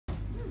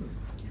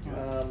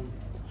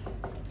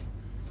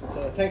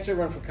So thanks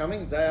everyone for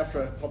coming. Day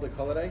after a public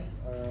holiday.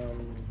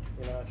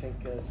 I think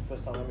it's the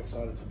first time I'm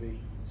excited to be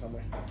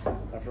somewhere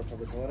after a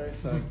public holiday.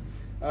 So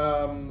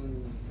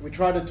we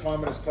try to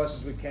time it as close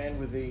as we can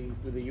with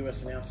the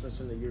US announcements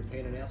and the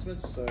European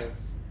announcements. So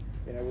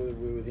we're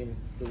within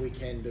the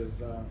weekend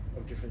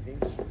of different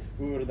things.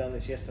 We would have done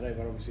this yesterday,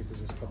 but obviously because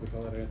it was a public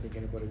holiday, I don't think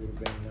anybody would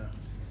have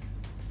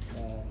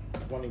been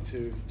wanting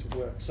to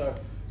work. So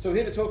we're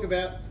here to talk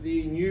about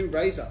the new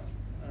RAZR.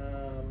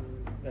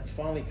 That's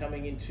finally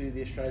coming into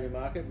the Australian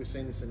market. We've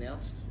seen this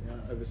announced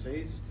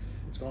overseas.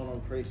 It's gone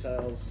on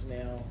pre-sales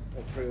now,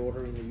 or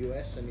pre-order in the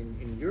US and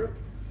in Europe.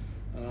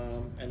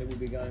 And it will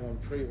be going on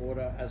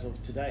pre-order as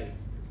of today,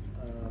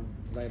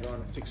 later on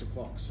at 6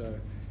 o'clock. So,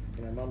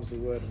 mum's the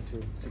word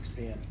until 6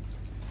 p.m.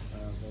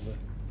 Or the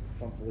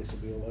fun police will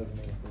be all over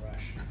me like a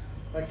rash.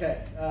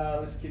 Okay,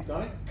 let's keep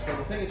going. So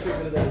we'll take you through a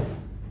bit of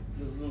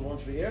the little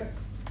launch video.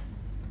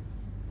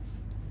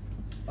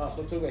 So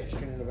we'll talk about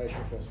history and innovation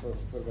first,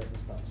 before about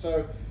this part.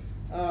 So,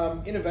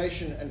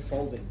 innovation and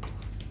folding.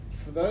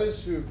 For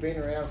those who've been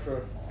around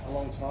for a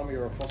long time,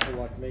 you're a fossil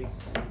like me,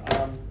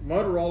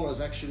 Motorola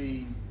has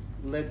actually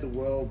led the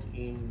world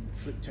in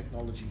flip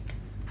technology.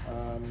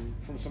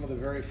 From some of the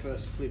very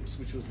first flips,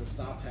 which was the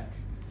StarTAC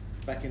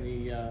back in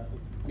the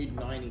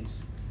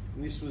mid-90s.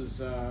 And this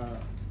was an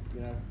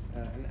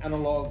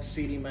analog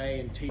CDMA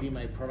and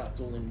TDMA product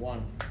all in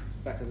one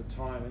back at the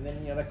time. And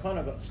then they kind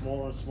of got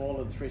smaller and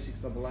smaller, the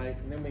 3688,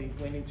 and then we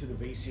went into the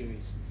V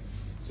series.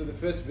 So the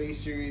first V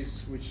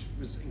series, which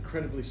was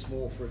incredibly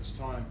small for its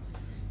time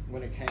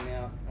when it came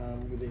out,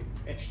 with the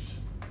etched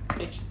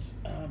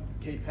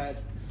keypad.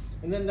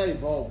 And then that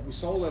evolved. We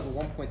sold over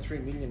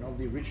 1.3 million of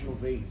the original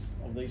Vs,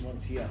 of these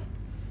ones here.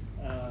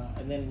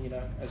 And then,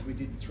 as we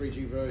did the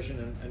 3G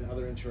version and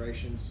other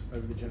iterations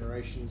over the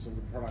generations of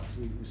the product,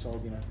 we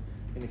sold,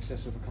 in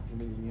excess of a couple of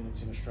million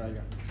units in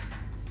Australia.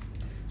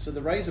 So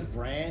the RAZR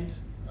brand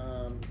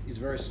is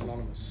very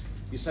synonymous.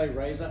 You say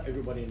RAZR,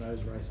 everybody knows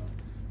RAZR.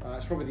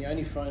 It's probably the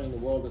only phone in the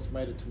world that's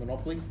made it to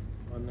Monopoly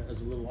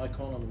as a little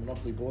icon on the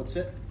Monopoly board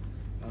set.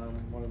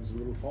 One of them's a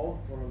little fold,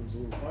 one of them's a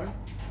little phone.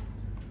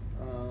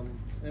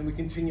 And we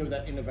continue with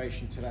that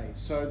innovation today.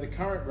 So the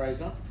current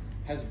RAZR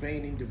has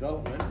been in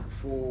development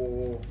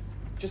for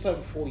just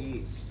over 4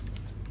 years,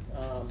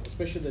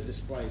 especially the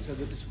display. So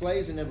the display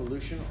is an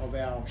evolution of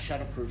our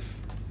shatterproof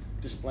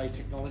display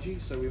technology.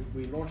 So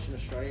we launched in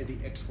Australia the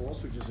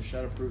X-Force, which is a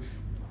shatterproof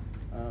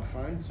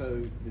phone,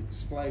 so the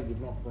display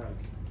would not break.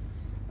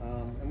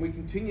 And we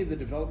continued the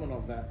development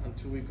of that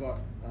until we got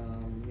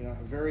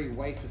a very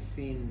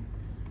wafer-thin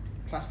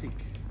plastic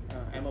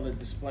AMOLED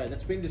display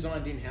that's been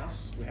designed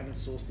in-house. We haven't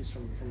sourced this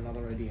from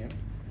another ODM,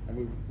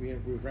 and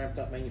we've ramped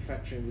up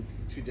manufacturing with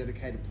 2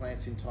 dedicated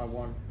plants in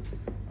Taiwan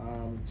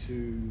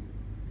to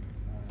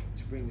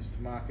bring this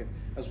to market,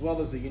 as well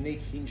as the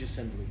unique hinge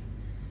assembly.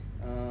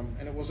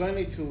 And it was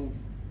only till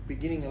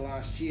beginning of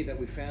last year that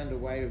we found a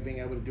way of being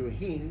able to do a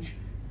hinge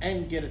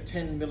and get a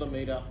 10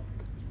 millimeter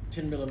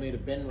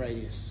bend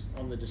radius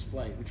on the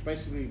display, which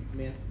basically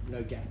meant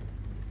no gap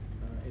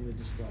in the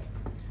display.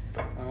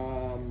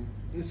 And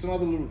there's some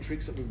other little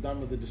tricks that we've done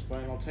with the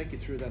display, and I'll take you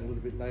through that a little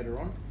bit later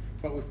on.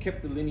 But we've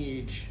kept the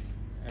lineage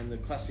and the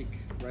classic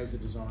RAZR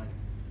design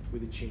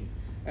with the chin.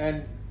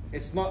 And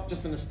it's not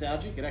just a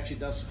nostalgic, it actually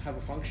does have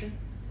a function.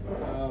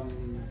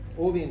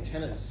 All the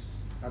antennas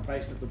are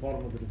based at the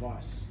bottom of the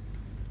device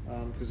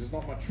because there's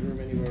not much room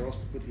anywhere else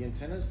to put the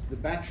antennas. The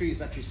battery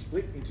is actually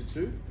split into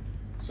 2.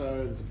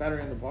 So there's a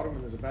battery on the bottom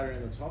and there's a battery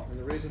on the top. And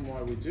the reason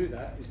why we do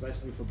that is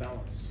basically for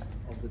balance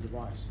of the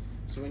device.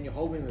 So when you're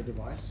holding the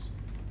device,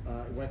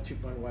 it won't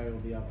tip one way or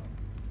the other.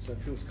 So it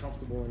feels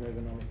comfortable and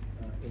ergonomic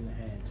in the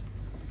hand.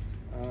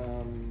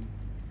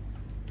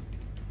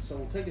 So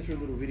we'll take you through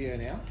a little video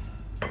now,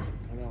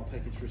 and then I'll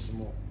take you through some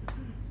more.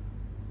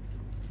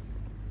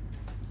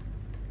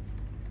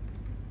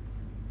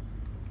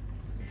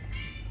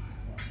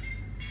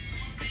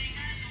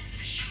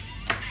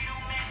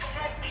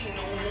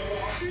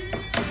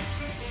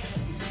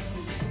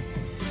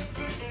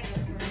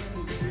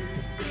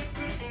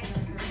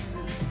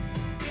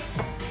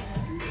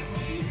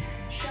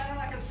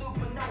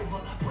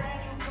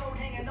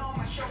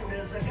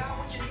 I got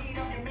what you need,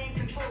 I'm your main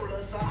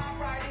controller. So hop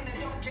right in and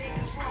don't take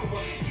it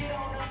slower. Get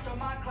on up to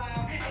my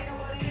cloud. Ain't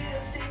nobody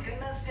here taking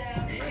us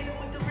down. Hit it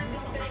with the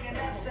rhythm, banging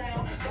that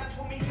sound. That's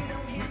when we get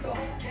them, hit the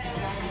whole town. I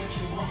got what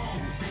you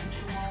want,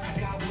 I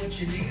got what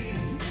you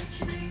need.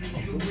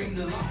 You bring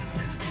the light,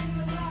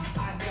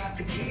 I got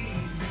the key.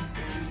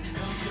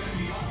 Come turn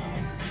me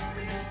on,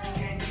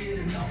 can't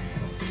get enough.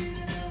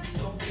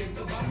 Don't fit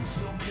the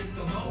box, don't fit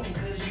the mold,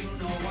 cause you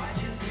know I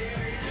just tear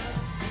it up.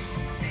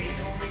 They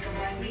don't make them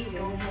like me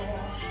no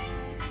more.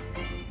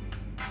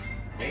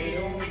 They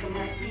don't make them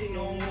like me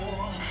no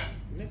more.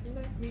 Make them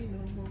like me no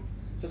more.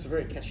 So that's a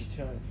very catchy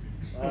tune.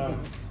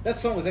 That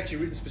song was actually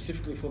written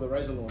specifically for the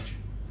RAZR launch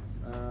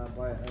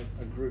by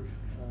a group,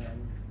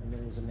 and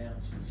then was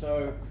announced.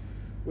 So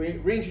we're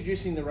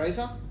reintroducing the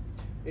RAZR.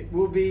 It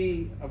will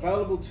be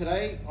available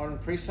today on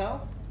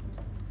pre-sale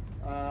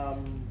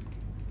from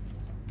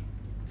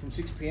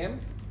from 6 p.m.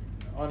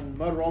 on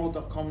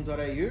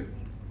Motorola.com.au,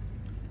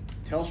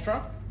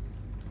 Telstra,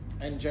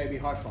 and JB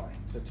Hi-Fi.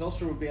 So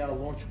Telstra will be our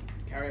launch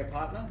carrier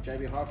partner.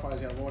 JB Hi-Fi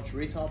is our launch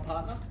retail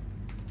partner.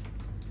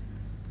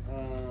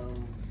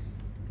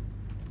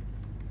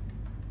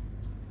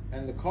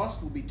 And the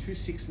cost will be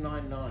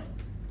 $2,699.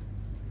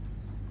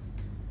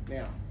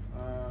 Now,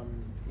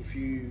 if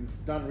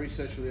you've done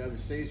research for the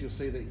overseas, you'll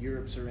see that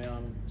Europe's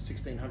around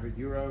 1,600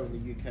 euro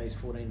and the UK is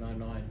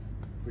 1,499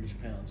 British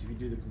pounds. If you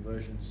do the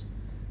conversions,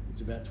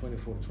 it's about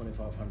 24 to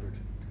 2,500.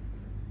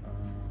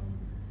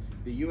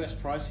 The US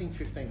pricing,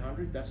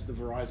 1,500, that's the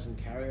Verizon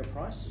carrier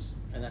price,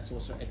 and that's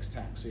also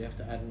ex-tax, so you have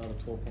to add another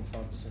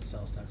 12.5%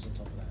 sales tax on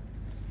top of that,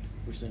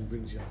 which then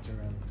brings you up to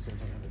around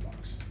 1,700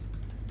 bucks.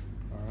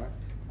 All right.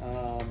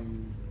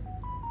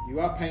 You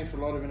are paying for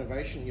a lot of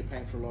innovation, you're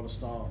paying for a lot of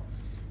style.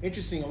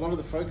 Interesting, a lot of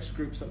the focus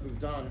groups that we've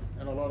done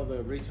and a lot of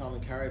the retail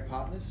and carrier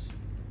partners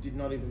did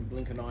not even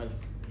blink an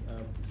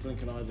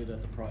eyelid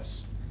at the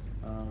price.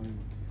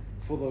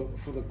 For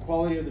the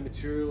quality of the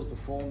materials, the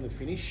form, the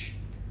finish,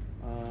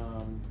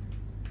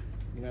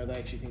 you know, they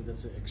actually think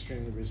that's an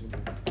extremely reasonable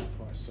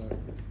price. So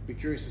be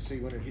curious to see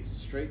when it hits the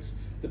streets.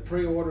 The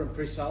pre-order and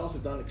pre-sales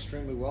have done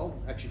extremely well.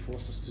 Actually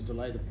forced us to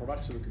delay the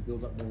product so we could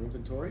build up more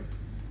inventory.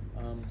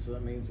 So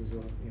that means there's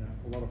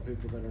a lot of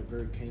people that are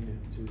very keen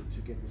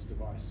to get this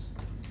device.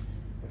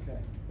 Okay,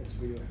 next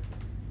video.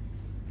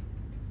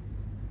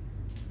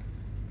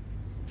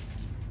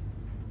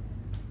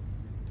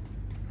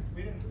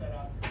 We didn't set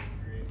out to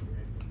recreate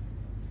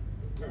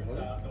the RAZR. Turns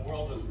out the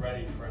world was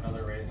ready for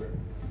another RAZR.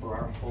 For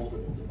our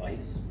foldable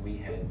device, we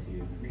had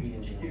to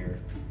re-engineer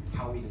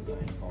how we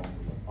design phone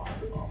from the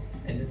bottom up.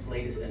 And this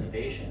latest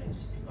innovation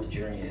is a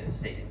journey that has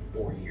taken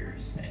 4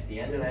 years. At the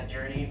end of that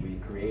journey, we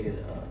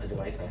created a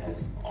device that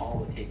has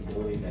all the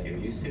capability that you're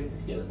used to,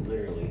 yet it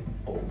literally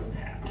folds in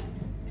half.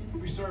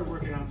 We started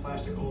working on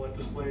plastic OLED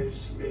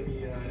displays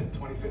maybe in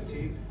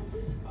 2015.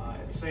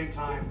 At the same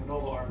time,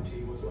 Lenovo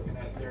RMT was looking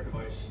at their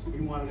device.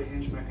 We wanted a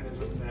hinge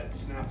mechanism that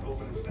snapped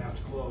open and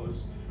snapped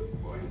closed.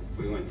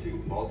 We went to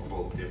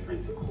multiple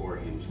different core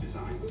hinge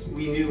designs.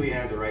 We knew we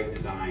had the right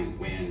design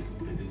when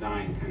the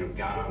design kind of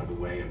got out of the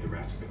way of the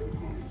rest of the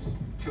components.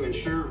 To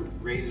ensure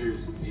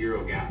RAZR's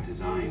zero gap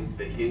design,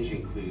 the hinge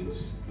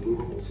includes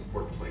movable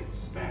support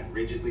plates that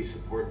rigidly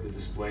support the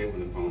display when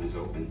the phone is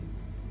open,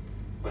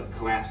 but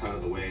collapse out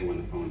of the way when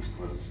the phone is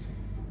closed.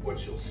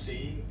 What you'll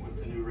see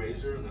with the new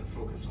RAZR and the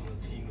focus on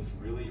the team is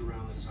really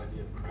around this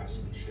idea of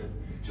craftsmanship.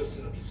 Just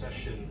an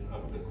obsession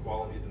of the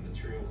quality of the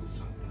materials is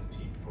something the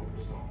team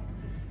focused on.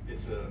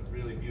 It's a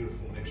really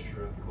beautiful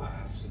mixture of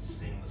glass and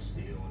stainless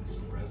steel and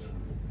some resin.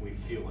 We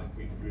feel like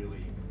we've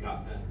really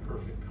got that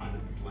perfect kind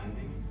of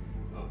blending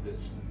of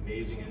this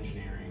amazing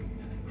engineering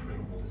and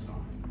incredible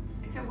design.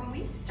 So when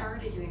we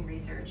started doing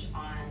research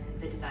on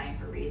the design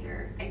for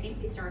RAZR, I think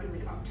we started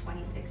with about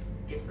 26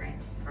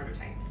 different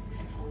prototypes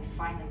until we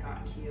finally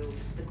got to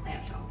the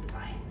clamshell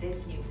design.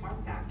 This new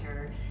form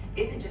factor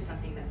isn't just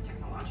something that's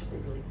technologically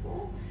really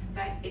cool,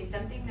 but it's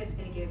something that's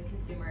going to give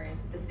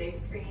consumers the big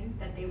screen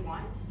that they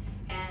want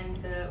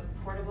and the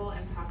portable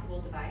and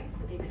pocketable device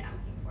that they've been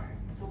asking for.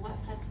 So what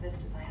sets this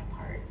design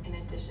apart, in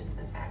addition to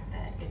the fact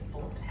that it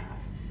folds in half,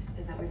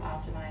 is that we've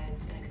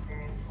optimized an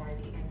experience for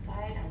the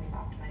inside and we've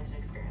optimized an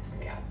experience for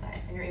the outside.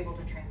 And you're able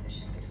to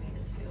transition between the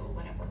two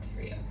when it works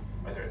for you.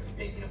 Whether it's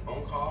making a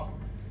phone call,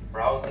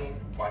 browsing,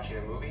 watching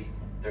a movie,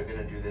 they're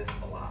gonna do this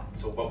a lot.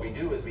 So what we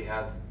do is we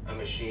have a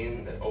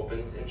machine that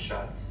opens and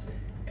shuts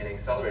and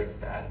accelerates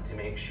that to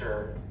make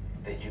sure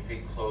that you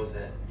could close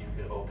it, you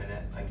could open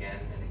it again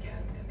and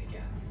again and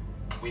again.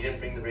 We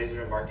didn't bring the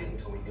RAZR to market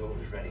until we knew it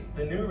was ready.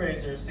 The new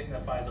RAZR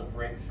signifies a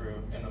breakthrough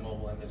in the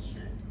mobile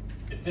industry.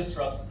 It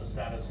disrupts the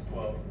status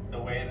quo, the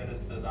way that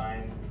it's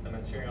designed, the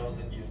materials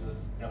it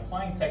uses, and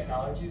applying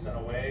technologies in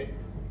a way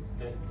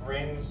that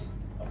brings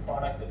a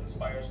product that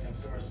inspires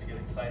consumers to get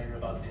excited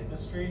about the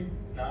industry,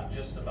 not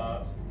just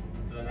about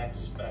the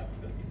next spec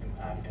that you can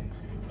pack into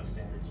a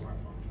standard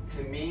smartphone.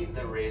 To me,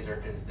 the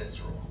RAZR is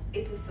visceral.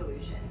 It's a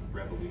solution.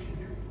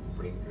 Revolutionary.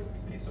 Breakthrough.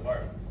 Piece of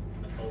art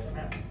that folds in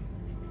half.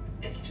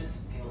 It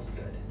just feels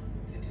good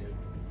to do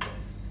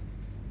this.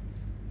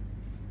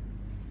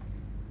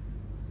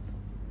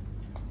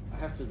 I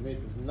have to admit,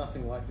 there's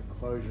nothing like the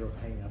closure of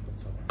hanging up on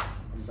someone.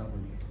 I'm done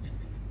with you.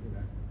 You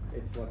know,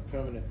 it's like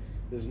permanent.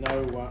 There's no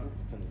turn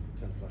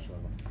the flashlight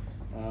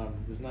on.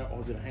 There's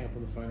no did I hang up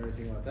on the phone or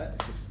anything like that.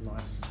 It's just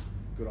nice,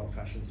 good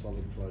old-fashioned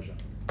solid closure.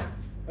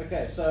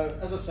 Okay, so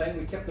as I was saying,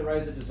 we kept the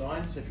RAZR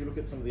design. So if you look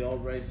at some of the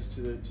old RAZRs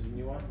to the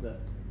new one, the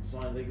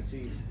design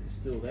legacy is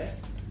still there.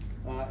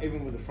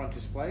 Even with the front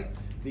display.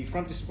 The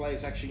front display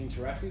is actually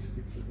interactive.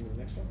 Flip to the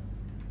next one.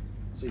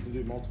 So you can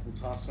do multiple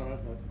tasks on it,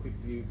 like quick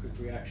view, quick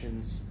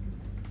reactions.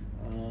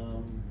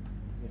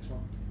 Next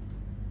one.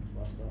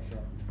 Lifestyle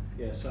shot.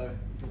 Yeah, so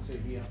you can see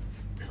here,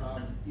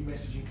 your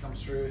messaging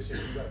comes through. So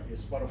you've got your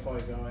Spotify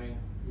going,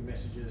 your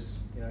messages.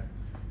 You know,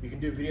 you can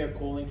do video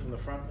calling from the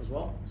front as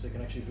well, so you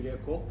can actually video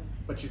call.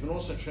 But you can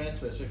also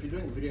transfer. So if you're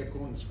doing a video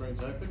call and the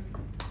screen's open,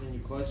 then you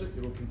close it,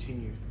 it'll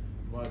continue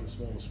via the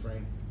smaller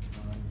screen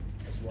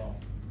as well.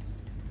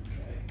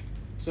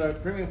 So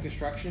premium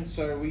construction.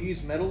 So we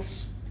use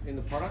metals in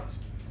the product,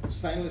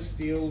 stainless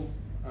steel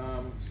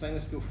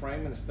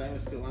frame and a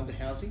stainless steel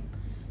underhousing.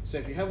 So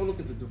if you have a look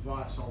at the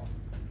device,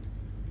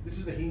 this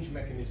is the hinge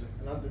mechanism,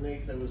 and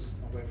underneath there was,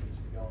 I'll wait for this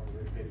to go on and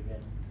repeat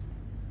again.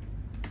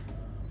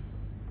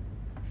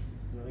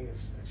 I think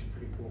it's actually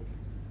pretty cool.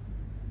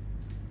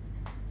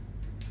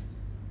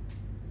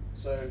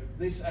 So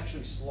this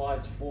actually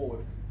slides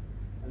forward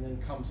and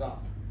then comes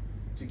up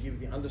to give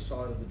the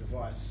underside of the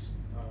device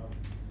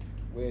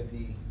where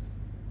the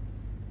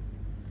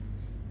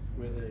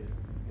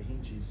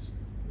hinge is.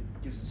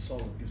 It gives it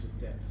solid, gives it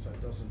depth, so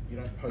it doesn't. You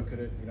don't poke at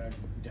it, you don't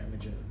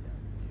damage it.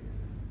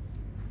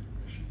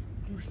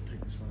 We should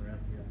take this one around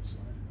to the other side.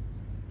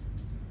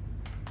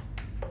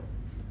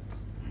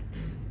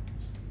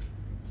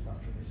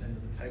 Start from this end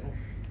of the table.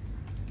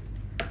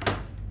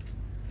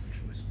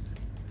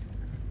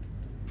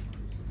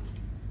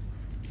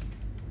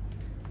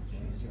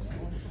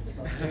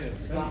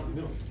 Start in the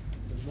middle.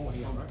 There's more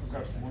here, right?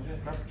 Grab some more,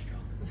 grab it.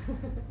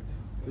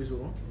 These are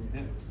all?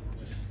 Yeah.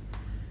 Just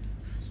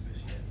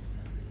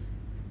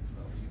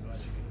start with you guys.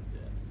 You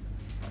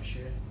can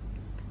share.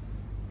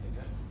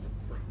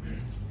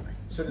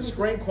 So the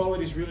screen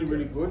quality is really,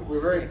 really good.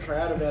 We're very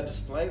proud of our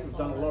display. We've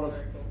done a lot of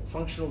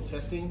functional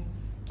testing,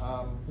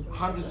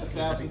 hundreds of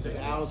thousands of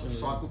hours of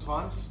cycle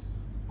times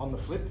on the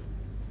flip.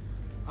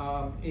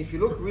 If you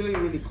look really,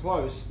 really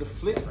close, the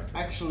flip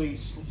actually,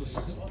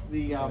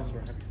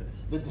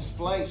 the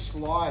display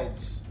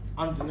slides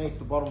underneath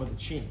the bottom of the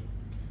chin.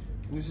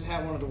 And this is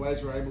how one of the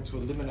ways we're able to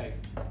eliminate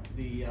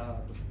the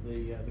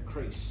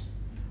crease.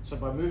 So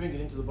by moving it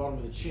into the bottom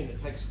of the chin,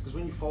 it takes, because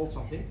when you fold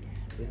something,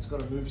 it's got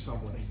to move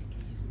somewhere.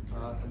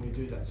 And we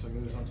do that, so it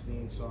moves onto the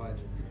inside.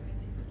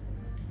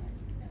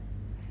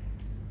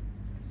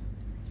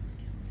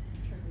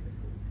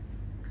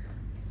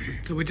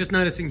 So we're just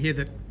noticing here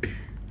that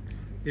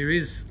there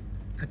is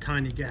a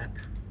tiny gap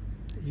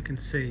that you can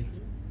see.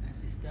 As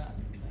we start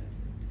to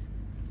close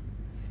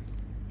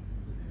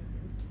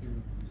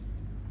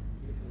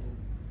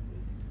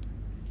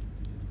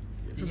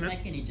it. Did you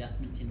make any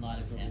adjustments in light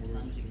of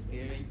Samsung's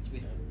experience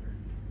with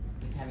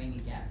having a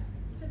gap?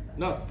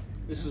 No,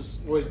 this has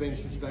always been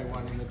since day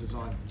one in the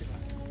design.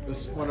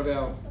 It's one of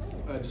our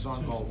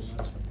design goals.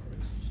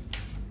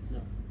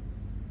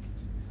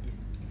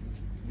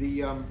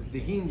 The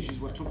hinge is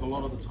what took a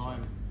lot of the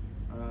time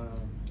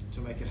to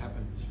make it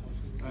happen.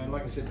 And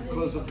like I said,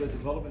 because of the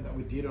development that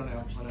we did on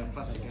our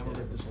plastic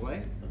AMOLED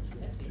display,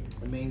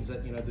 it means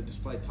that the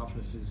display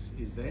toughness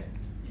is there.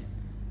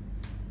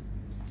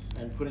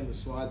 And putting the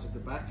slides at the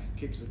back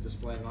keeps the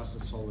display nice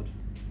and solid.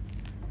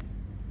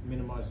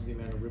 Minimises the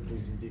amount of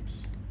ripples and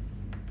dips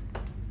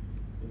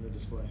in the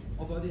display.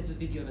 Although there's a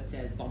video that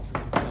says bumps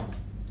and bumps.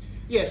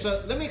 Yeah,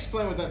 so let me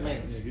explain what that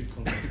means.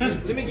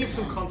 Let me give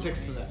some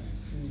context to that.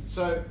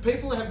 So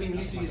people have been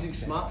used to using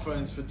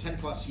smartphones for 10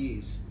 plus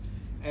years.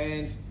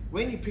 And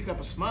when you pick up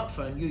a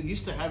smartphone, you're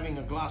used to having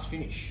a glass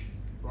finish,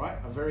 right?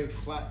 A very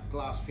flat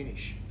glass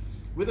finish.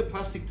 With a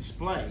plastic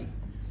display,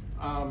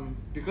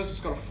 because it's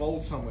got to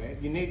fold somewhere,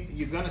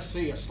 you're going to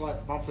see a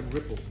slight bump and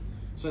ripple.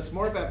 So it's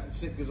more about,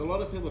 because a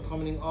lot of people are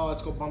commenting, oh,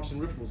 it's got bumps and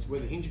ripples, where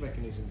the hinge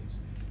mechanism is.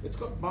 It's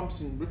got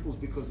bumps and ripples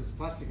because it's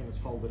plastic and it's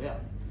folded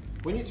out.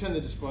 When you turn the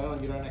display on,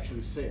 you don't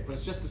actually see it, but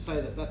it's just to say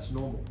that that's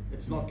normal.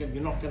 It's not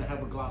you're not going to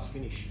have a glass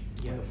finish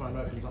when the phone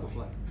opens up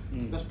flat.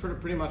 That's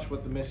pretty much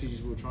what the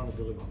messages we were trying to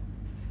deliver.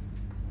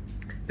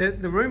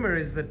 The rumor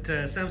is that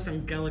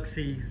Samsung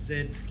Galaxy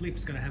Z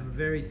Flip's going to have a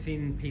very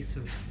thin piece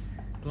of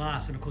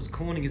glass, and of course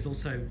Corning is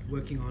also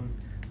working on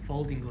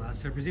folding glass.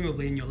 So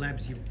presumably in your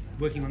labs you're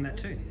working on that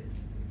too.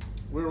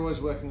 We're always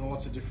working on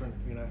lots of different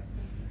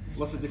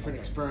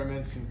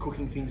experiments and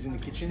cooking things in the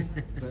kitchen.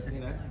 But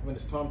when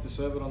it's time to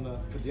serve it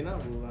for dinner,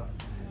 we'll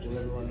let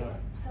everyone know.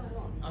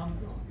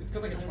 It's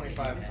got like a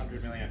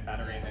 2500 milliamp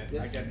battery in it.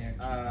 Yes. I guess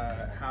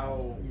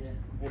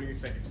what do you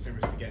expect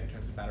consumers to get in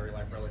terms of battery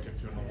life relative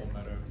to a normal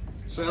Moto?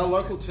 So our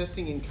local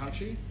testing in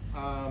country,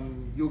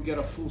 you'll get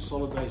a full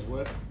solid day's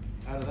worth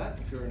out of that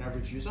if you're an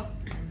average user.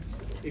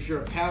 If you're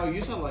a power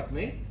user like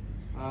me,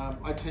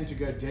 I tend to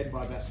go dead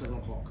by about 7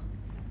 o'clock.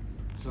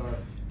 So,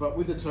 but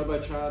with the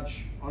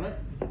turbocharge on it,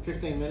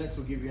 15 minutes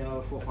will give you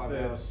another 4 or 5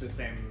 hours. The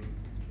same.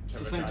 It's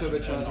the same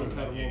turbocharge we've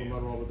had on all the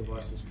Motorola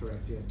devices,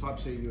 correct? Yeah,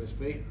 Type-C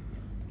USB.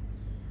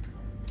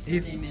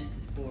 15 minutes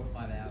is 4 or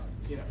 5 hours.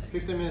 Yeah,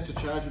 15 minutes of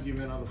charge will give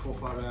you another 4 or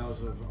 5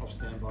 hours of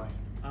standby.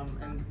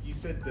 And you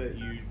said that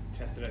you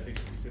tested, I think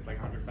you said like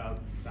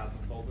 100,000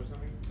 folds or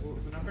something. What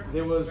was the number?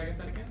 There was. Did I get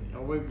that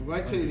again? We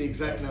won't tell you the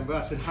exact number.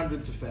 I said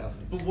hundreds of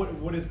thousands. But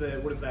what is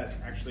that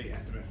actually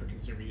estimate for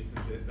consumer usage?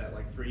 Is that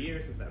like 3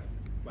 years? Is that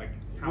like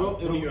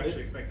what are you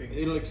actually expecting?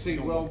 It'll exceed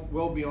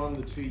well beyond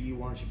the 2-year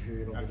warranty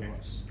period of the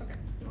device. Okay.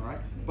 All right.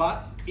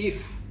 But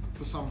if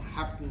for some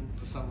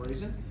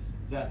reason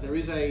that there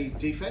is a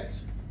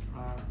defect,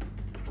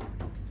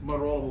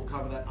 Motorola will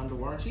cover that under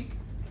warranty,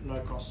 no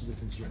cost to the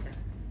consumer. Okay.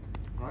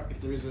 All right.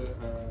 If there is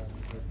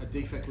a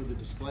defect with the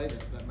display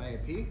that may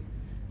appear,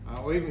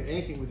 or even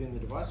anything within the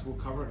device, we'll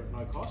cover it at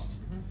no cost.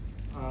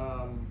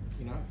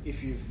 you know,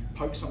 if you've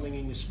poked something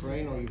in your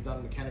screen or you've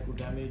done mechanical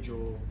damage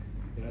or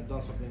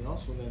done something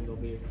else, well then there'll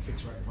be a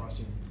fixed rate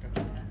pricing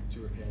to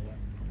repair that.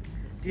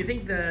 Do you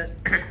think that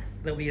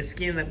there'll be a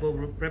skin that will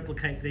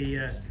replicate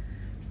the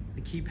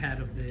keypad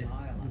of the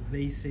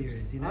V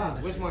series? You know?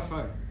 Where's my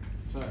phone?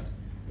 So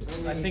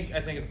I think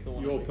it's the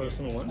one. Your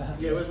personal one?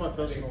 Yeah, where's my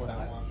personal one?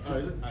 Oh,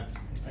 is it?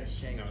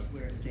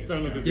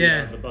 Don't look at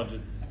the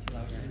budgets.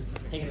 I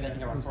think it's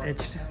making a run for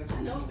it.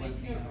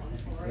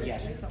 Yeah.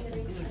 Just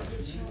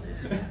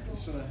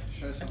want to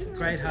show something.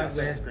 Great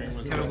hardware,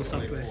 terrible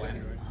software. At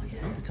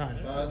the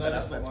time. No,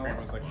 that's not my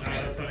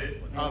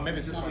one. Maybe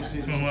it's this one.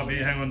 This one might be.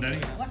 Hang on, Danny.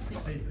 What's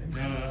this?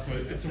 No, that's what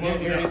it's the one.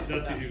 Here it is.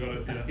 That's it. You got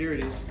it. Yeah. Here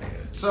it is.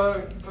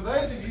 So for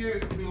those of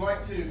you who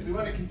want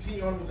to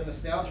continue on with the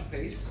nostalgia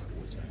piece,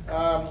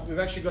 we've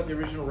actually got the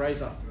original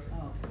RAZR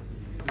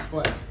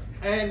display,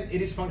 and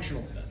it is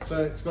functional.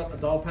 So it's got a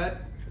dial pad,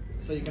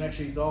 so you can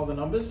actually dial the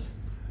numbers,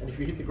 and if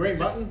you hit the green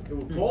button, it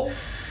will call.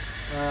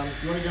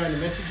 If you want to go into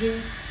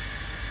messaging,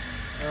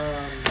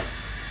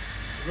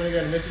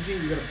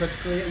 you've got to press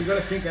clear. You've got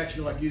to think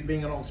actually like you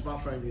being an old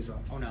smartphone user.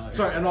 Oh no.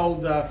 Sorry, an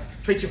old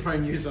feature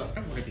phone user.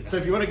 So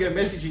if you want to go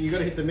messaging, you've got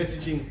to hit the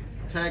messaging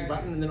tag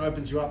button, and then it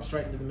opens you up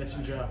straight into the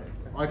messenger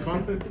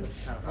icon.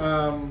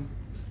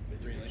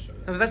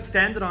 So is that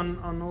standard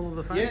on all of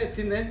the phones? Yeah, it's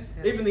in there.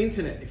 Yeah. Even the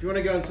internet. If you want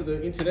to go into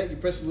the internet, you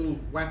press the little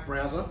WAP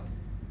browser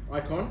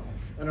icon,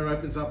 and it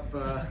opens up.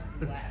 Well,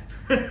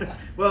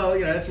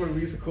 that's what we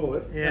used to call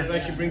it. Yeah. And it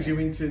actually brings you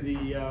into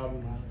the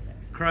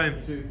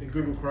Chrome, to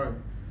Google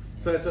Chrome.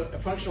 So it's a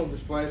functional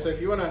display. So if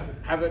you want to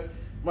have it,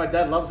 my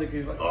dad loves it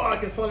because he's like, oh, I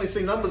can finally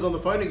see numbers on the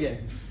phone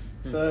again.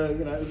 So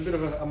there's a bit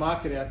of a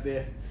market out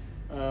there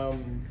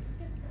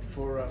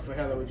for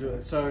how they would do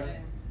it. So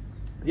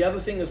the other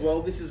thing as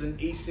well, this is an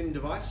eSIM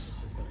device.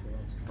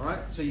 All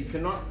right, so you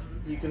cannot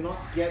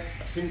get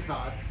a SIM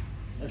card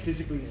and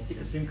physically stick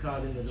a SIM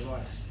card in the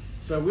device.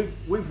 So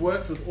we've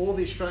worked with all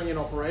the Australian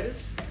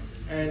operators,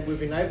 and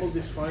we've enabled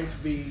this phone to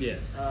be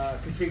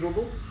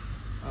configurable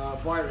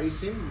via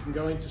eSIM. You can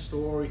go into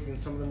store.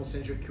 Some of them will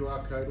send you a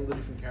QR code. All the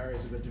different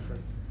carriers have got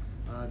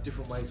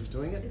different ways of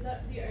doing it. Is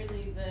that the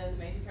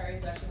major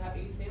carriers that actually have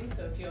eSIM?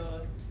 So if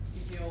you're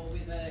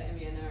with an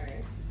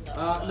MVNO.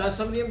 No,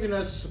 some of the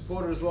MVNOs are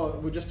supported as well.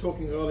 We were just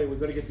talking earlier, we've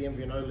got to get the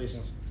MVNO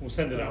list. We'll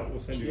send it out. We'll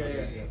send you.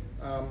 Yeah.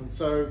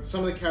 So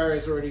some of the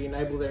carriers already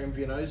enable their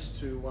MVNOs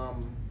to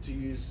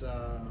use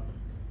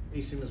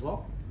eSIM as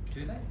well.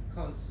 Do they?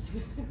 Because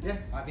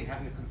I've been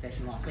having this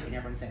conversation last week and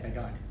everyone said they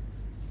don't.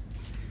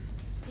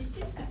 Is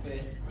this the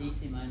first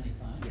eSIM only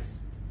phone? Yes.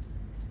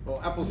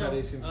 Well, Apple's had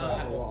eSIM phone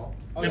for a while.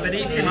 No, but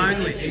eSIM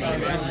only.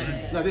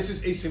 No, this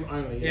is eSIM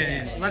only.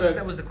 Yeah.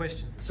 That was the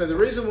question. So the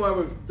reason why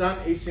we've done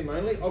eSIM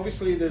only,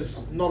 obviously there's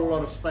not a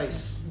lot of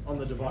space on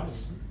the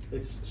device.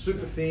 It's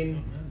super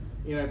thin.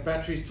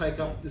 Batteries take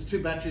up. There's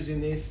 2 batteries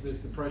in this. There's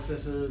the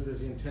processors,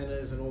 there's the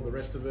antennas, and all the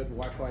rest of it.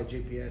 Wi-Fi,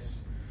 GPS.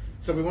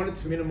 So we wanted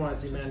to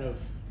minimise the amount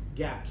of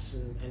gaps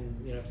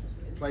and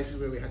places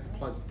where we had to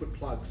put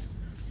plugs.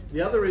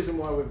 The other reason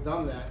why we've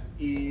done that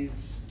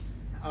is.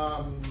 The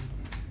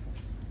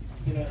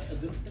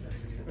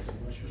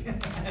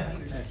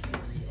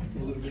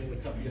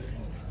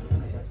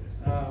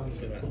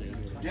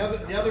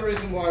other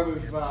reason why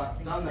we've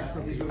done that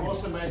is we've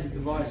also made the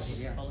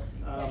device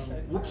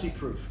whoopsie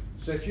proof.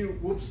 So if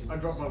I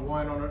drop my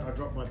wine on it, I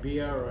drop my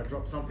beer, or I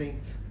drop something,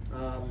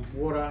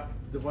 water,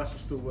 the device will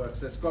still work.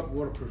 So it's got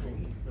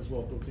waterproofing as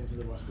well built into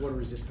the device, water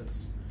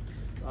resistance,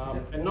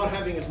 and not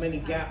having as many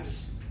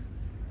gaps.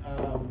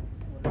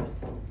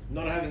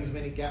 Not having as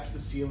many gaps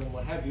to seal and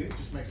what have you, it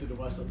just makes the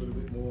device a little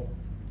bit more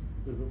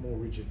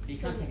rigid. But you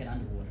can't take it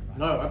underwater, right?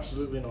 No,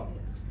 absolutely not.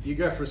 You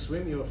go for a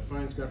swim, your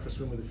phone's going for a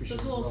swim with the fishes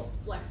as well. So it's all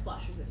like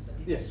splash resistant.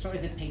 Yes. So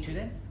is it P2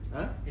 then?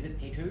 Huh? Is it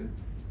P2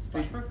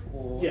 splash proof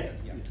or? Yeah.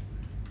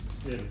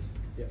 It is.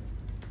 Yeah.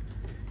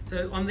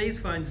 So on these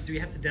phones, do we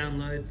have to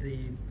download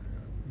the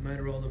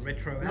Motorola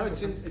Retro app? No,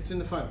 it's in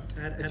the phone.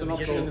 It's an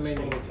option in the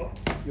menu.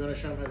 You want to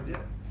show them how to do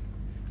it?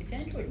 It's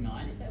Android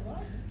 9, is that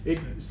right?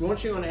 It's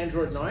launching on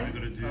Android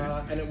 9,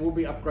 and it will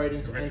be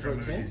upgrading to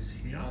Android 10.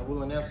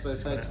 We'll announce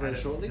those dates very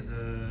shortly.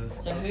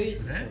 So who's,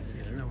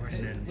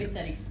 with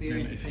that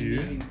experience of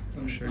moving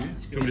from the front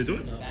screen to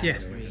the back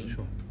screen,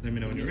 Sure. Let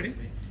me know when you're ready.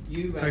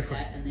 You wrote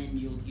that, and then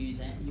you'll use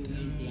the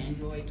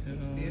Android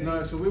experience.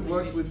 No, so we've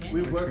worked with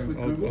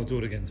Google. I'll do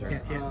it again. Sorry.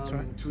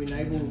 To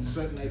enable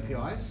certain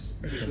APIs,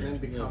 which will then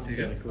become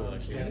standard from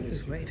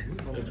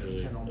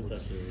 10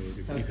 onwards.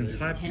 So you can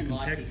type, 10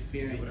 like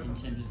experience in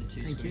terms of the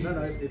 2 screens.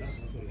 No,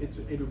 it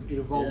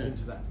evolves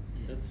into that.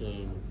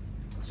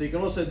 So you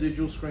can also do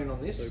dual screen on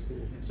this.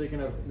 So you can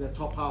have the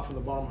top half and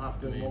the bottom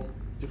half doing more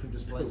different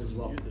displays as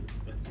well.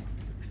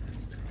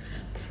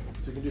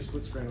 So you can do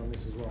split screen on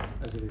this as well,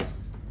 as it is.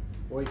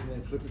 Or you can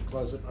then flip it,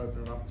 close it,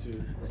 open it up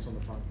to what's on the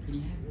front. Can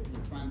you have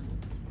the front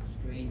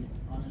screen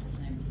on at the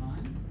same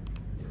time?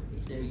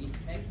 Is there a use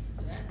case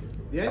for that?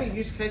 The only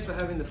use case for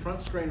having the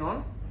front screen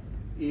on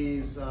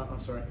is,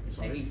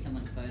 taking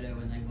someone's photo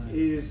when they want to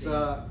is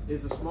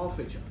a smile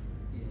feature,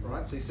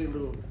 right? So you see a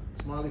little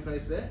smiley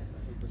face there.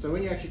 So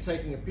when you're actually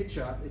taking a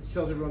picture, it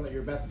tells everyone that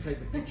you're about to take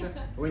the picture.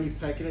 When you've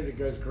taken it, it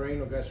goes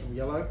green or goes from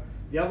yellow.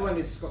 The other one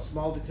is it's got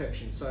smile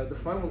detection. So the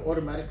phone will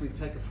automatically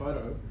take a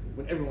photo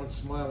when everyone's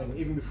smiling,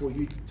 even before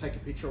you take a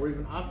picture or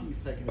even after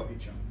you've taken a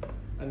picture.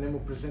 And then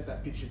we'll present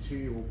that picture to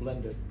you or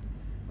blend it.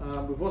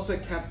 We've also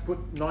put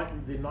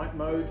the night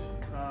mode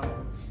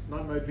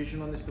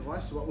vision on this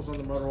device. So what was on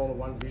the Motorola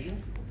One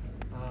Vision,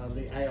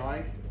 the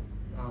AI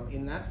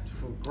in that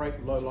for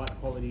great low light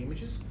quality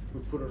images,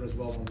 we've put it as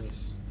well on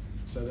this.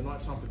 So the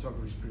nighttime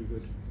photography is pretty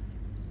good.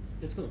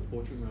 It's got a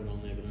portrait mode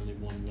on there, but only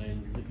one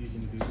lens. Is it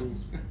using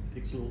Google's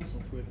Pixel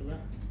software for that?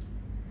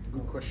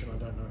 Good question. I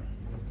don't know.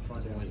 I'll have to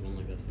find out. Always one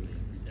like that for me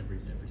every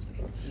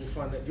session. We'll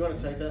find that. Do you want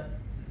to take that?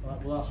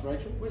 We'll ask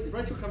Rachel. Wait, is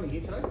Rachel coming here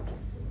today?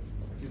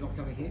 She's not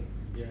coming here.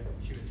 Yeah.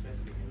 She was supposed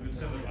to be.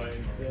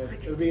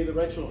 Yeah. It'll be the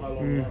Rachel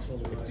highlight last one.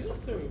 It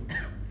feels so.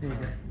 I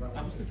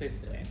was going to say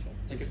substantial.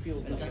 Like it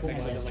feels like a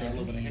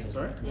little bit of.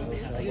 Sorry? No.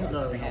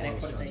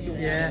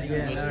 Yeah.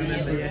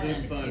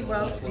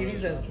 Well, it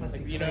is a.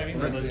 You know what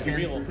I mean? You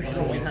real push it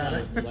all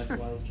harder.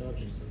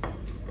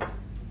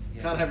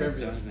 Can't have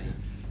everything.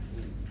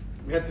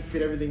 We had to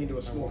fit everything into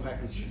a small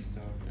package.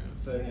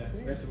 So yeah,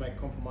 we had to make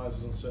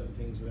compromises on certain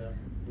things without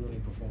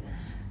ruining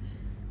performance.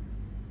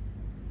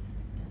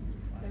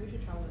 Maybe we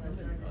should try one of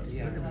those.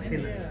 Yeah.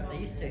 They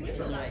used to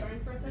accelerate.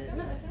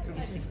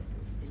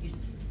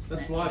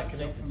 That's live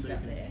connected to.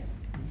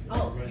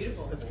 Oh,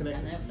 beautiful. That's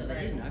connected. And so they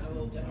didn't know.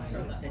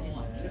 They didn't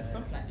know.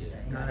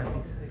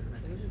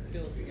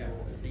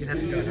 You'd have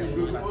to go.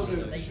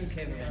 They can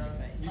curve around your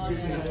face.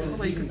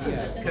 Well, you can still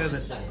curve it.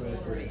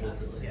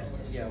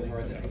 Yeah, or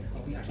you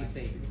can actually see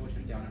if you push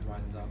it down, it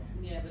rises up.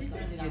 Yeah, but it's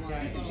only that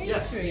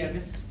one. Yeah,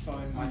 this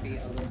phone might be a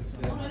little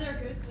bit. Oh, no, there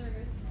it goes. There it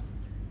goes.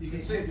 You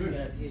can see it move.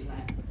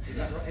 Is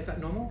that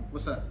normal?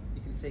 What's that?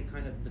 You can see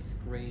kind of the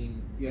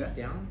screen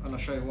down. And I'll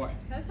show you why.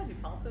 Can I just have your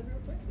password real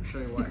quick? I'll show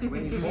you why.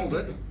 When you fold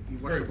it, you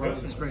watch the bottom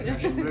of the screen. It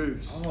actually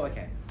moves. Oh,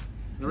 okay.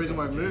 The reason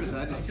why it moves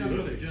that is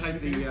to take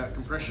the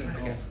compression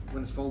off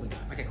when it's folding.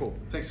 Okay, cool.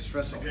 Takes the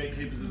stress off.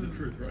 Gatekeepers of the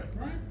truth, right?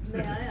 May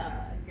I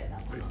get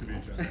that one? Nice to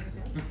meet you.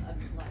 Yes, I'd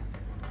like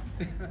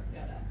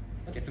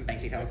to. Get some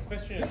bank details.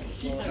 Question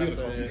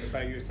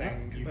about you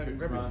saying you could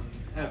run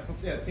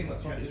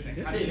seamless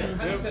transition. How do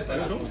you set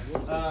that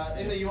up?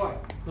 In the UI,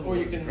 or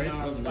you can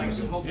hold. I was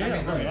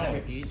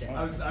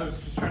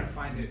just trying to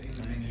find it in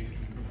the menu.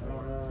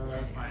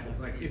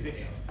 Is it?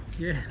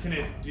 Yeah. Can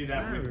it do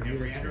that with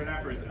every Android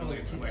app, or is it only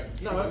a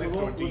select? No,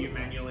 or do you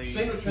manually?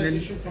 Seamless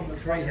transition from the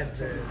front has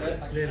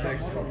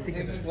from the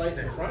display to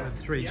the front.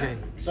 3G.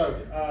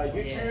 So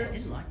YouTube,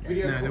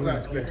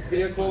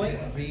 video calling,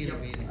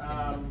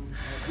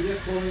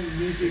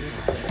 music,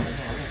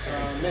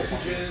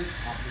 messages.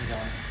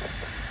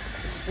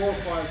 It's 4 or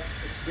 5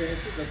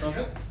 experiences that does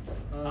it.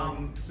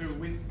 So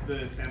with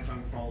the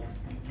Samsung Fold,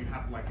 you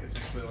have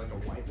essentially a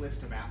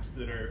whitelist of apps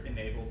that are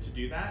enabled to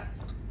do that.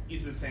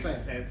 Is it same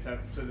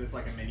setup? So there's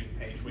a menu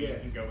page where you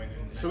can go in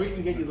and. So we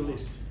can get you the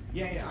list.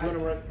 Yeah. Do you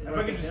want to if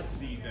I can just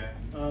see the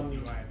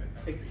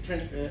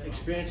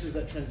experiences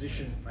that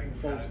transition from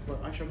fold to close.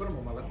 Actually, I've got them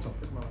on my laptop.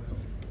 Where's my laptop?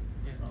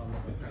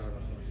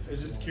 I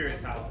was just curious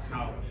how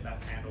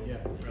that's handled. Yeah.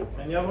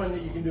 And the other one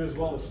that you can do as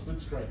well is split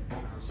screen.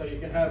 So you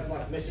can have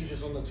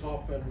messages on the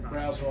top and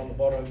browser on the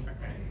bottom.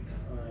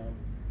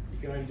 You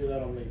can only do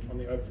that on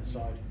the open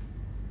side.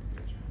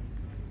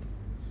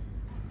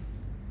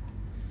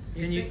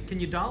 Can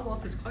you dial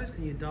whilst it's closed?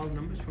 Can you dial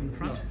numbers from the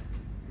front?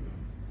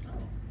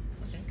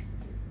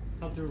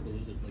 How durable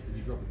is it? If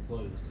you drop it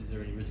closed, is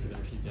there any risk of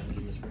actually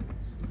damaging the screen?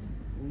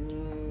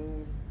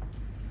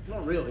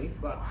 Not really,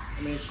 but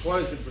I mean it's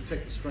closed to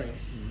protect the screen,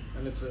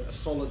 and it's a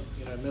solid,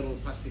 metal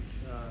plastic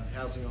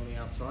housing on the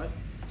outside,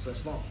 so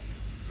it's not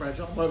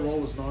fragile.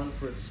 Motorola is known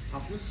for its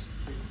toughness.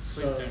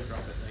 Please don't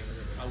drop it.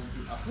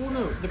 Well,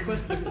 no.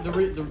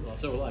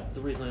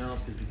 The reason I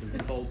ask is because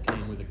the Fold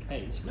came with a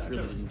case, which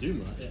really didn't do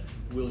much. Yeah.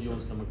 Will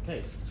yours come with a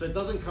case? So it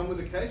doesn't come with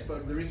a case,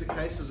 but there is a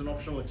case as an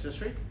optional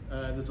accessory.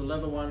 There's a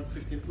leather one,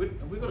 15.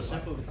 Have we got a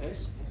sample of the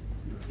case?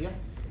 Yeah.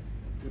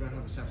 We don't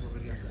have a sample of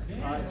it here.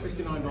 It's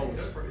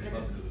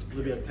 $59.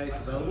 There'll be a case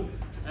available.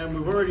 And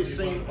we've already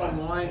seen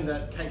online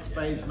that Kate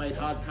Spade's made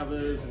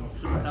hardcovers and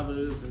flip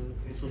covers and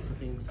all sorts of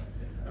things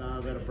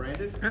that are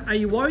branded. Are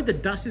you worried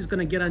that dust is going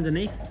to get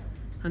underneath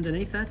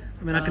that?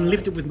 I mean, I can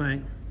lift it with my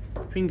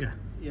finger.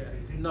 Yeah,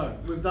 no,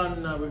 we've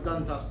done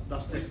dust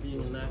testing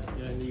and that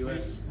in the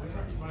US.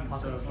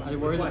 So are you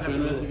worried that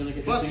journalists are going to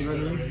get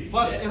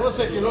plus,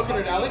 also if you look at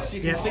it, Alex,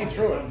 you can see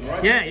through it,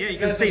 right? Yeah, you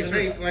can see through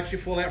it. It will actually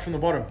fall out from the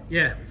bottom.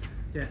 Yeah.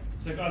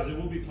 So guys, there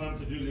will be time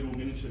to do little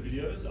miniature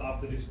videos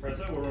after this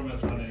presser. We're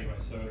almost done anyway,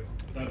 so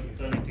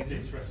don't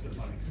get stressed for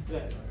timing.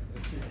 Yeah.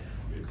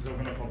 Because I'm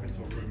going to pop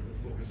into a room.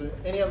 So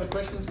any other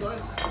questions,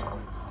 guys?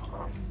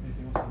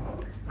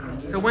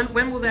 So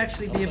when will they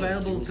actually be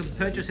available to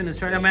purchase in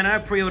Australia? I mean, I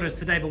know pre-orders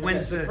today, but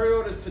when's the...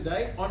 pre-orders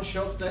today, on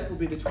shelf date will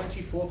be the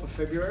 24th of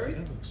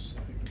February.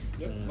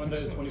 Yep,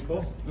 Monday the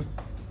 24th.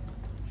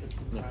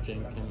 No,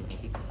 James Cameron.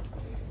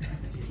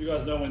 Do you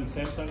guys know when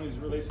Samsung is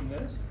releasing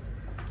theirs?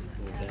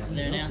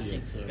 They're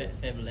announcing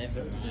Feb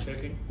 11. Just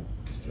checking.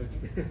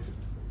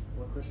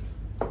 What question?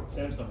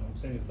 Samsung. I'm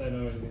seeing if they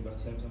know anything about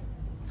Samsung.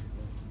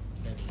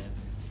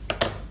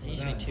 They're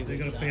usually 2 They've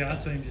weeks got a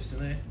PR team just in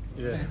there.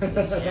 Yeah.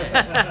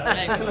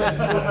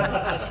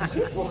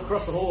 Walk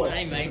across the hallway.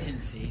 Same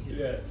agency.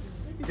 Just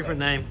Different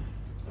name.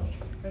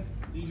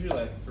 Usually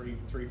like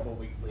 3-4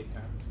 weeks lead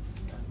time.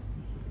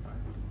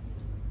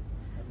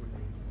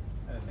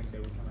 I don't think they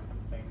would come out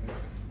with the same thing.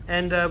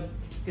 And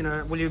you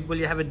know, will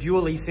you have a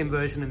dual eSIM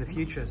version in the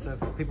future? So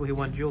for people who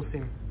want dual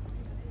SIM.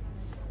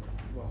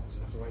 Well,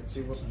 just have to wait and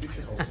see what the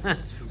future holds.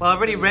 Well, I've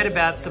already read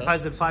about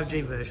supposed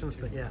 5G versions,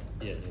 but yeah.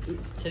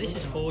 So this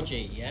is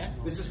 4G, yeah?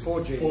 This is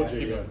 4G.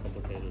 4G, yeah.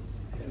 Complicated.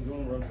 And you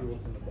want to run through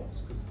what's in the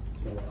box?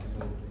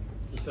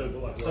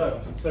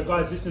 So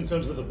guys, just in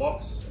terms of the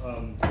box.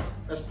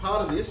 As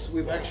part of this,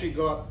 we've actually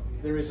got,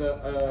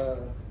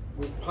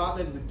 we've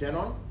partnered with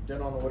Denon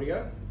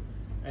Audio,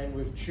 and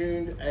we've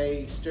tuned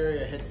a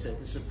stereo headset.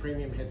 This is a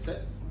premium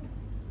headset,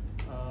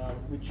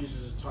 which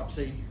uses a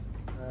Type-C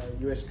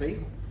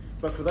USB.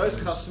 But for those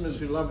customers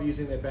who love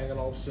using their Bang &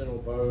 Olufsen or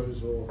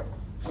Bose or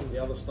some of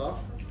the other stuff,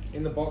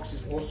 in the box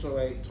is also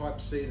a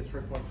Type-C to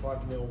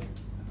 3.5mm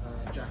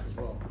jack as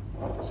well.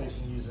 So you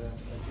can use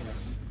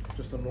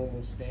just a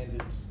normal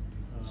standard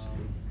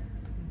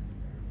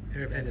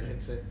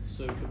headset.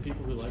 So for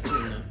people who like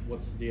doing that,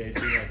 what's the AC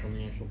like on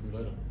the actual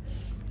converter?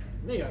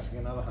 Me asking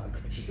another hard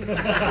question.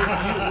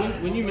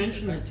 when you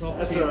mention the top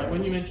That's tier, all right.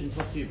 when you mention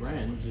top tier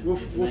brands, we'll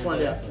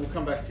find out. We'll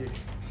come back to you.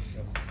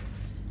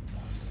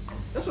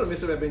 That's what I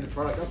miss about being the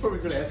product. I probably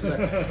could have answered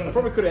that. I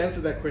probably could have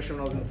answered that question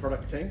when I was in the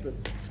product team, but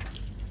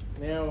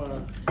now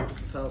I'm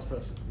just a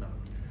salesperson. No.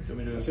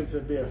 I seem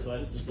to be a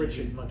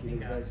spreadsheet monkey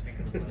these days.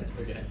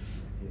 Okay.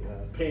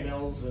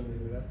 P&Ls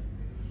and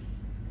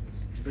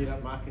beat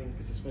up marketing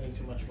because they're spending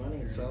too much money,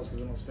 and sales because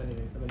they're not spending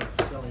it, and they're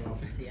not selling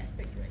off. What's the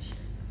aspect ratio?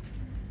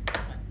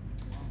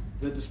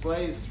 The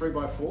display is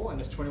 3x4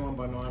 and it's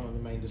 21:9 on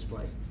the main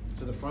display.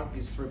 So the front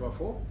is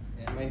 3x4,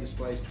 the main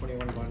display is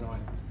 21:9,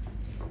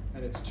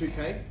 and it's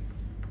 2K.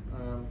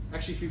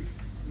 Actually,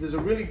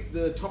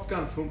 the Top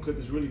Gun film clip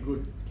is really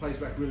good. Plays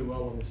back really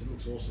well on this. It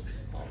looks awesome.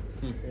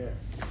 Yeah.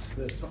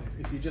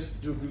 If you just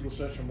do a Google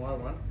search on my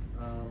one,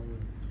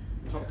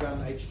 Top Gun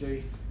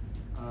HD.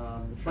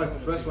 Both the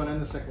first one and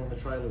the second one, the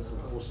trailers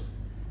are awesome.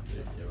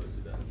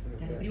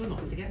 Can you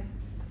unlock this again?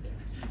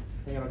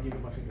 Hang on, I'll give you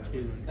my finger.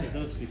 Is that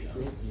a speaker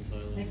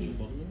entirely on the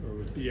bottom there,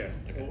 or is it? Yeah,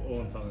 all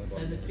entirely on the So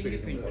bottom. the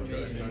fingerprint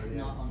reader is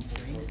not on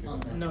screen, it's on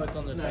the... No, it's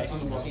on the it's on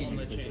the bottom. on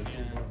the chin.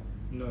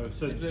 No,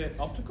 so Is it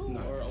optical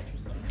or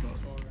ultrasonic? It's not.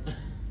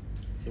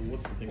 So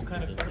what's the thing? What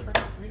kind of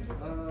fingerprint reader? I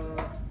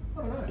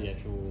don't know. The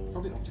actual.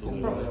 Probably optical.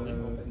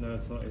 No,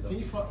 it's not either. Can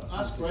you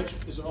ask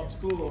Rach, is it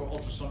optical or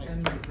ultrasonic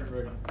fingerprint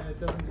reader? And it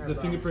doesn't have The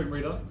fingerprint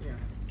reader? Yeah.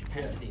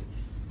 Capacitive.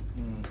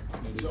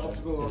 Is it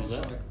optical or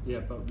ultrasonic? Yeah,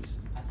 but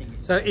I think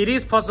it's... So it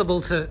is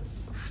possible to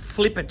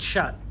flip it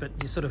shut, but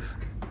you sort of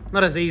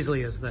not as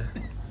easily as the.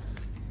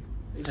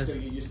 You just gotta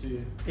get used to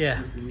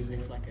using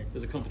It's it. like a...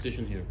 There's a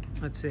competition here.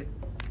 That's it.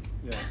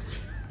 yeah.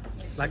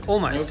 Like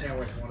almost.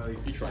 One of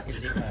these. It's like a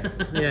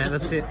Zippo. Yeah,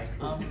 that's it.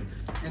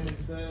 And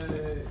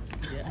the...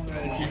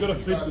 You got to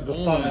flip with the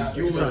thumb. Almost,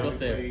 you almost got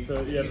there.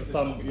 Yeah, the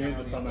thumb. You need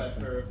the thumb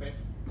action. For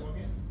Facebook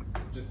login?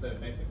 Just the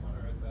basic one,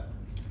 or is that...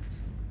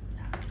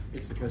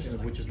 It's the question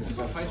of which is more Is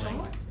it got Face satisfying,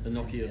 Unlock? the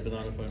Nokia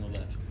banana phone or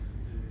that.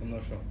 I'm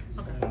not sure.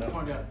 Okay, we'll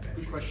find out.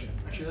 Good question.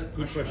 Actually, that's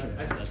Good question.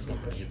 That's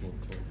not going to get more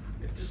than 12.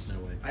 No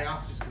way. I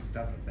asked just because it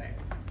doesn't say.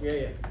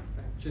 Yeah.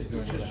 Just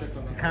check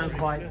on that. Can't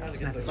quite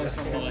snap it Face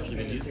shut. It's not Unlock. actually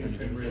been used for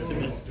anything.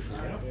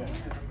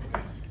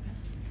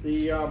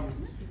 The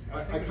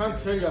I can't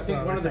tell you. I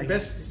think one of the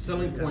best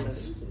selling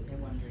points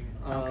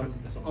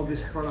of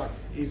this product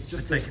is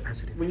just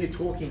when you're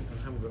talking. I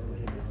haven't got it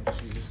here now. I'll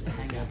just use this as an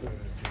example.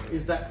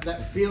 Is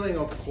that feeling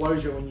of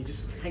closure when you're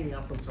just hanging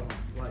up on someone?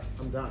 Like,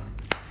 I'm done.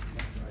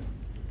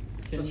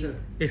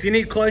 If you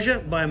need closure,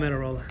 buy a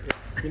Motorola.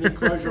 If you need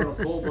closure on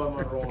a call, buy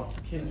Motorola.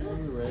 Can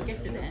you I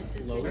guess it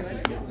answers lowest for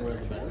you get the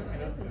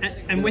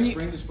battery? And when you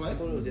screen display, I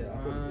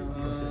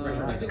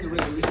think the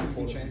resolution you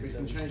can change, but you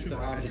can change the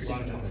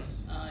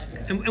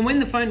and when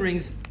the phone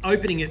rings,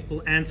 opening it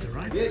will answer,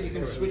 right? Yeah, you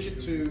can switch it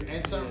to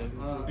answer.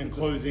 And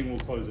closing will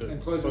close it.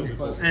 And closing will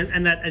close it.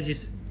 And that, as you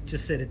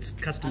just said, it's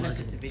unless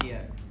it's a customizable. video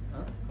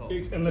call.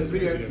 Unless it's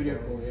a video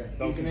call,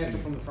 yeah. You can answer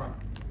from the front.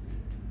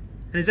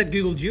 And is that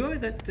Google Duo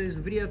that is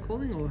video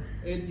calling, or?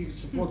 It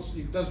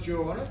does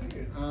Duo on it.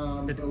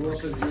 But It'll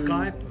also do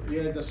Skype?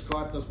 Yeah, it does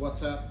Skype, does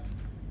WhatsApp,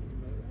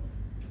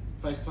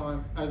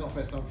 FaceTime, not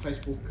FaceTime,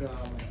 Facebook,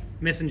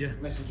 Messenger.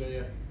 Messenger,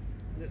 yeah.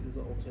 There's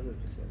an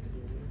alternative display.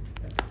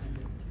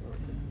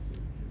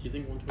 Do you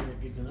think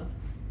 128 gigs enough?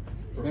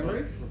 For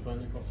Memory? For a phone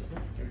that costs as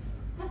much?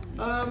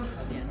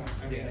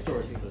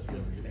 Storage is best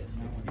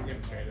memory.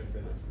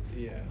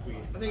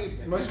 I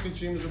think most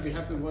consumers will be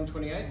happy with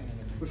 128.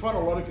 We find a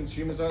lot of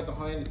consumers out at the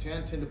high end of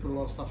town tend to put a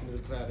lot of stuff into the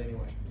cloud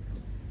anyway.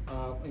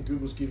 And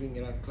Google's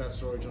giving cloud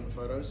storage on the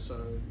photos, so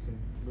you can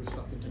move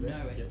stuff into there.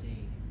 No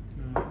SD.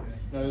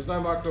 No, there's no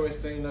micro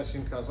SD, no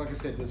SIM cards. Like I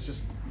said, there's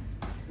just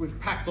we've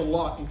packed a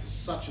lot into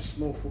such a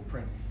small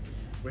footprint.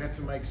 We had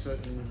to make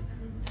certain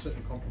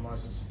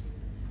compromises.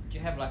 Do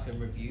you have like a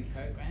review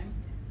program?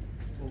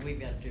 Will we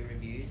be able to do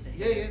reviews?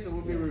 Yeah, there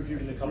will be review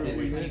in a couple of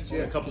weeks. Units,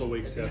 In a couple of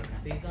weeks, yeah.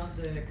 These aren't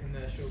the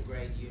commercial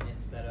grade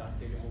units that are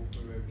suitable for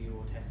review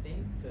or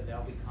testing, so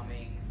they'll be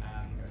coming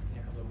in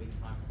a couple of weeks'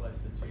 time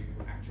closer to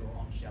actual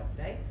on-shelf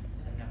date,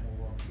 and then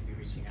we'll obviously be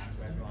reaching out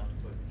to everyone to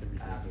put review.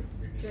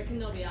 Do you reckon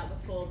they'll be out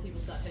before people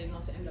start heading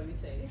off to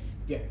MWC?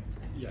 Yeah.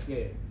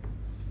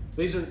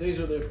 These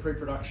are the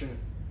pre-production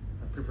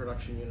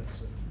units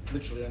that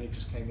literally only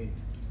just came in.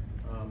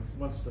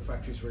 Once the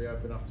factories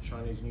reopen after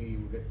Chinese New Year,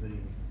 we'll get the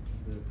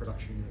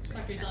production units out.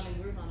 Factories aren't in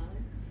Wuhan, are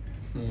they?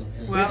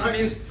 Well,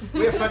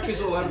 we have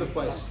factories all over the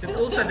place. But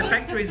also, the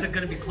factories are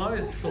going to be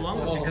closed for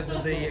longer because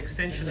of the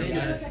extension of the.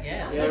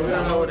 Yeah, we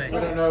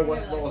don't know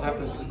what will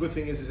happen. The good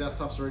thing is our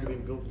stuff's already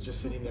been built, it's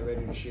just sitting there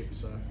ready to ship.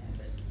 So.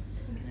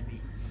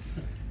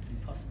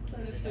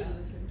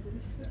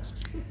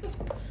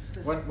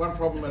 One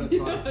problem at a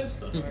time.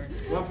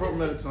 One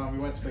problem at a time. We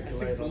won't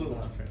speculate. It's a little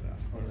unfair to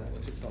ask.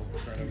 Let's just solve the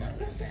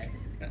coronavirus.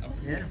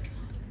 Yeah.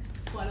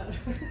 Why not?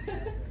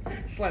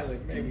 Slightly,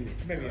 maybe.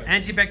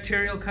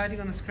 Antibacterial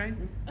coating on the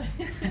screen.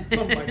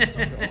 Oh my god.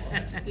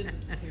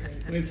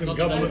 We need some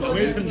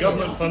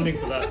government funding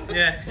for that.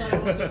 Yeah.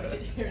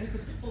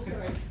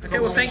 Okay,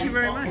 well, thank you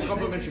very much.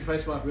 Complimentary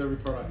face mask with every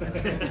product. A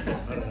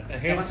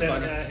hand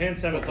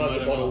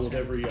sanitizer bottle with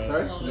every.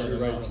 Sorry?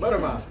 Motor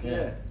mask.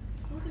 Yeah.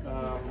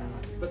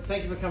 But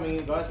thank you for coming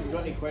in, guys. If you've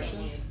got any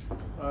questions,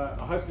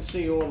 I hope to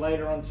see you all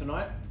later on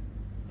tonight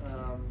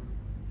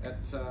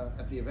at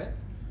the event.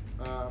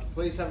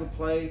 Please have a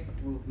play.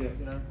 We'll,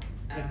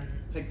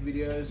 take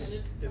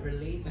videos. The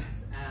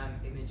release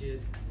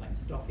images, like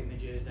stock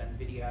images and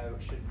video,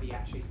 should be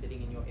actually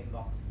sitting in your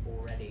inbox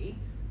already.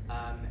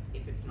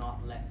 If it's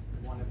not, let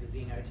one of the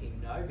Xeno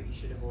team know, but you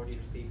should have already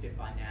received it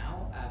by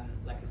now.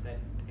 Like I said,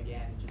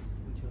 again, just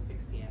until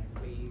 6 PM,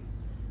 please.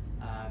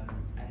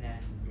 And then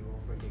you're all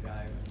free to go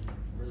and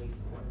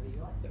release whatever you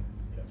like.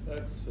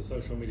 That's for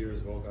social media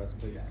as well, guys.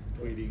 Please,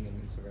 tweeting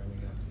and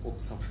Instagramming it.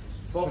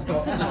 I'll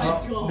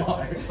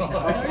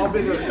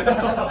be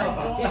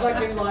He's like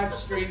been live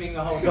streaming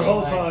the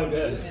whole time.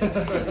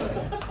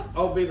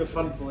 I'll be the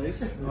fun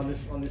police on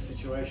this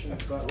situation.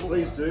 But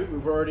please do.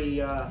 We've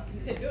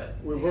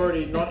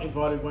already not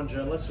invited one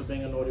journalist for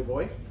being a naughty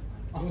boy.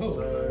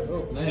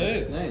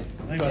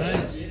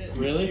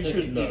 Really? You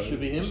should know. It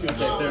should be him? Okay,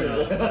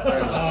 fair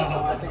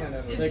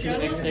enough. Is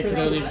journalism